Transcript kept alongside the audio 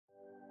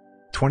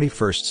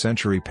21st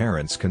century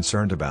parents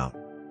concerned about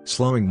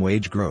slowing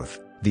wage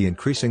growth, the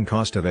increasing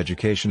cost of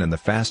education and the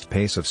fast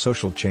pace of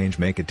social change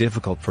make it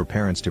difficult for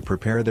parents to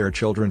prepare their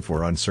children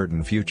for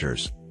uncertain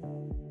futures.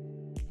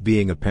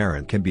 Being a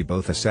parent can be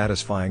both a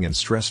satisfying and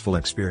stressful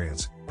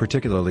experience,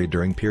 particularly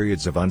during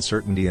periods of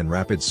uncertainty and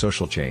rapid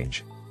social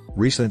change.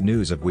 Recent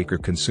news of weaker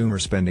consumer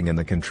spending and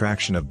the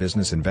contraction of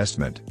business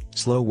investment,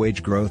 slow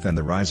wage growth and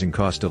the rising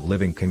cost of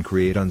living can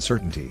create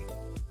uncertainty.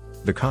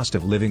 The cost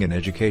of living and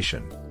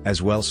education,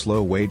 as well as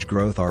slow wage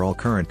growth are all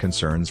current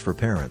concerns for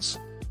parents.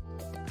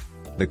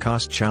 The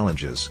cost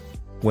challenges.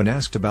 When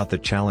asked about the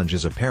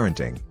challenges of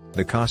parenting,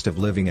 the cost of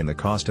living and the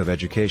cost of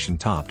education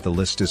topped the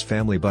list as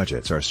family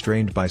budgets are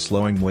strained by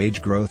slowing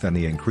wage growth and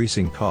the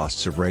increasing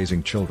costs of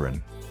raising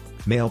children.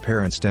 Male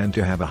parents tend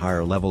to have a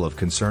higher level of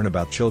concern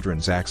about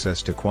children's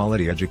access to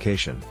quality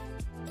education.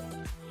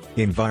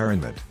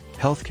 Environment,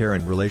 healthcare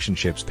and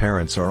relationships.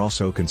 Parents are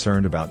also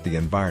concerned about the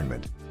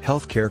environment,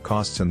 healthcare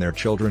costs and their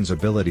children's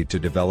ability to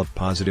develop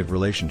positive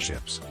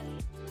relationships.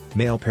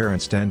 Male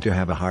parents tend to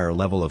have a higher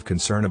level of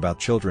concern about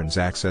children's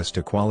access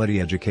to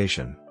quality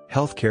education,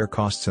 healthcare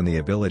costs and the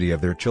ability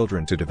of their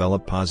children to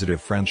develop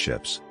positive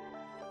friendships.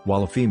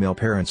 While female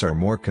parents are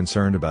more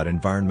concerned about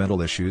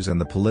environmental issues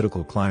and the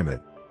political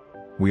climate.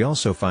 We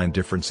also find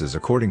differences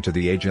according to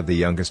the age of the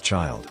youngest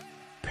child.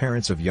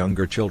 Parents of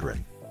younger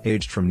children,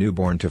 aged from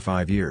newborn to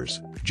 5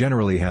 years,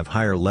 generally have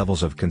higher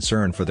levels of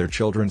concern for their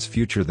children's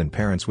future than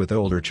parents with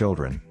older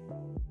children.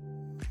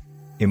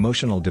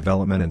 Emotional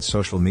development and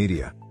social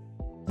media.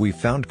 We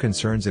found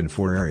concerns in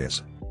 4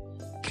 areas.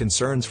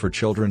 Concerns for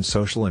children's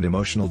social and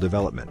emotional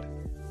development.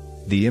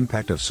 The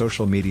impact of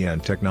social media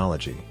and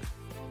technology.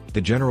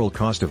 The general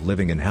cost of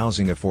living and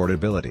housing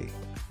affordability.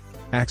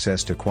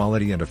 Access to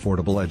quality and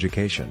affordable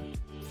education.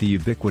 The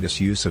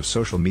ubiquitous use of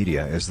social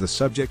media is the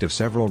subject of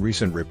several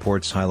recent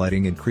reports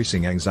highlighting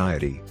increasing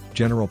anxiety,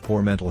 general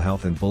poor mental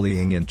health and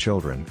bullying in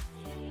children.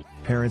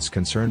 Parents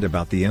concerned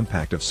about the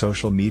impact of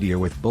social media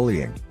with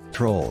bullying,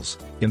 trolls,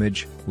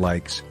 image,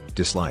 likes,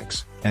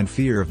 dislikes, and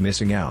fear of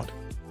missing out.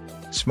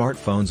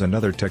 Smartphones and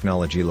other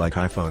technology like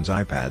iPhones,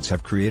 iPads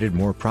have created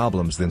more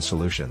problems than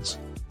solutions.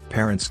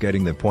 Parents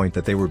getting the point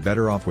that they were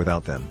better off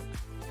without them.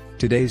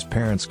 Today's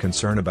parents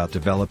concern about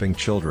developing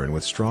children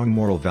with strong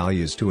moral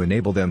values to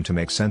enable them to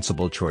make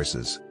sensible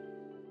choices.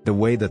 The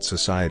way that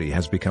society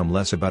has become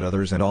less about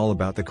others and all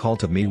about the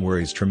cult of me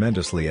worries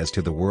tremendously as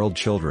to the world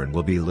children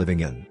will be living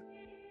in.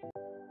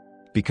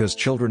 Because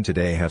children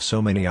today have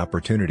so many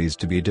opportunities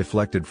to be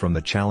deflected from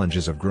the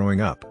challenges of growing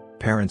up,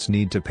 parents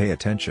need to pay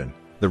attention,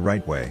 the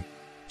right way.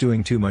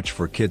 Doing too much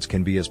for kids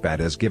can be as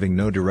bad as giving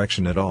no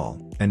direction at all,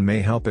 and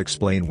may help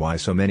explain why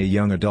so many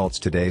young adults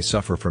today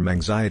suffer from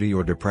anxiety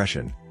or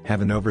depression,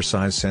 have an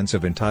oversized sense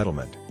of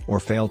entitlement, or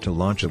fail to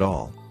launch at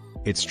all.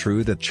 It's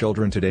true that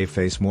children today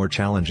face more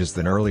challenges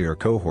than earlier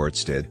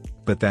cohorts did,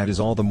 but that is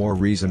all the more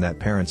reason that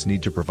parents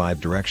need to provide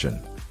direction.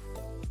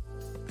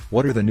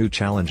 What are the new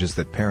challenges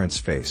that parents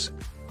face?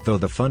 Though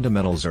the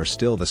fundamentals are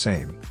still the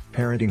same,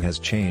 parenting has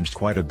changed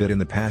quite a bit in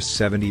the past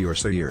 70 or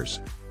so years.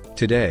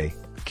 Today,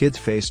 kids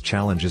face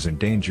challenges and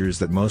dangers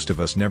that most of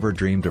us never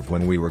dreamed of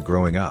when we were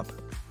growing up.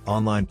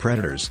 Online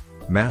predators,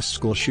 mass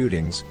school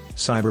shootings,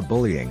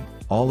 cyberbullying,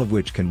 all of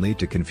which can lead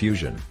to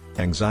confusion,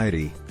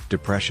 anxiety,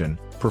 depression,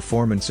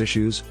 performance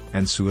issues,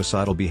 and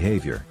suicidal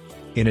behavior.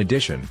 In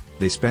addition,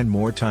 they spend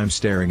more time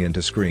staring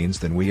into screens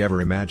than we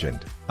ever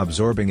imagined,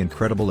 absorbing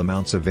incredible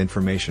amounts of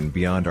information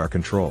beyond our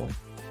control.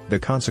 The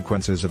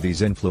consequences of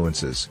these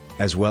influences,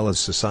 as well as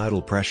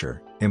societal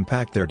pressure,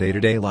 impact their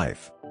day-to-day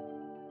life.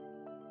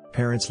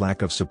 Parents'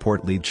 lack of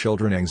support lead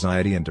children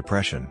anxiety and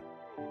depression.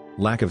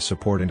 Lack of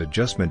support and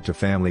adjustment to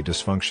family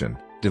dysfunction,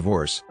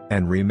 divorce,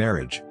 and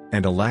remarriage,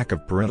 and a lack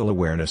of parental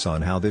awareness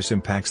on how this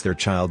impacts their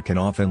child can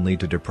often lead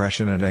to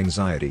depression and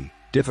anxiety,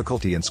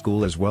 difficulty in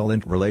school as well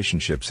as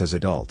relationships as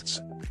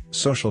adults.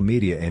 Social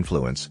media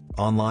influence,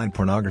 online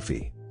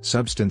pornography,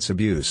 substance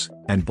abuse,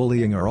 and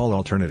bullying are all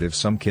alternatives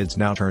some kids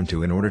now turn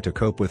to in order to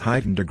cope with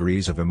heightened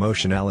degrees of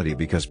emotionality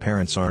because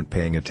parents aren't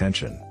paying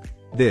attention.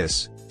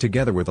 This,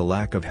 together with a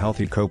lack of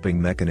healthy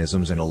coping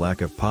mechanisms and a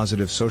lack of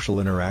positive social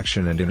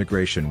interaction and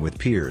integration with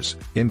peers,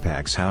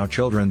 impacts how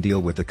children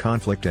deal with the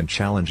conflict and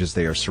challenges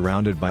they are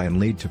surrounded by and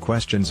lead to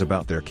questions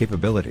about their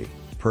capability,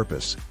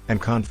 purpose, and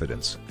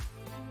confidence.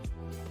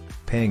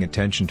 Paying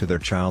attention to their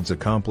child's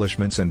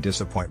accomplishments and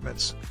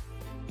disappointments.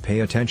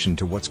 Pay attention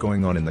to what's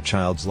going on in the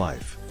child's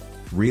life.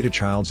 Read a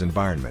child's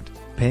environment,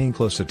 paying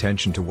close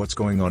attention to what's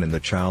going on in the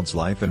child's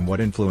life and what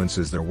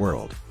influences their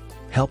world.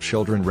 Help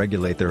children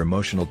regulate their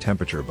emotional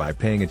temperature by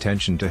paying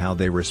attention to how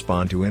they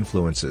respond to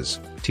influences,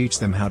 teach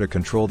them how to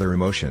control their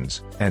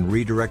emotions, and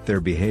redirect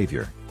their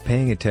behavior,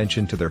 paying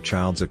attention to their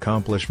child's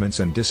accomplishments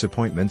and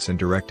disappointments and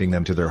directing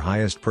them to their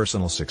highest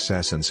personal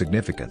success and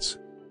significance.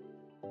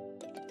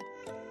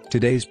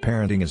 Today's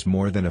parenting is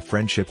more than a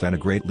friendship and a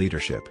great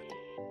leadership.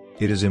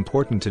 It is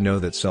important to know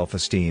that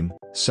self-esteem,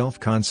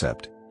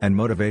 self-concept, and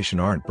motivation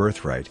aren't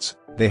birthrights,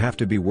 they have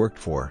to be worked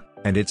for,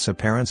 and it's a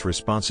parent's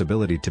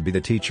responsibility to be the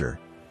teacher.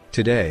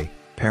 Today,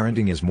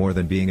 Parenting is more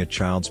than being a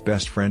child's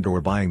best friend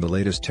or buying the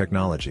latest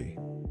technology.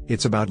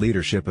 It's about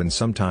leadership and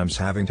sometimes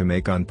having to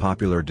make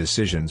unpopular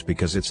decisions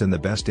because it's in the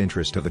best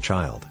interest of the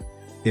child.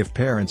 If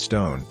parents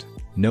don't,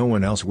 no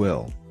one else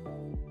will.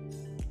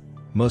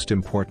 Most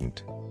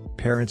important,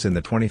 parents in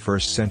the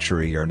 21st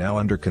century are now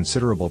under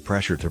considerable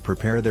pressure to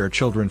prepare their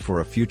children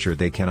for a future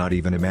they cannot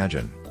even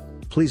imagine.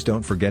 Please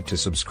don't forget to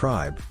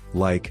subscribe,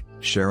 like,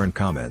 share and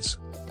comments.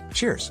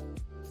 Cheers!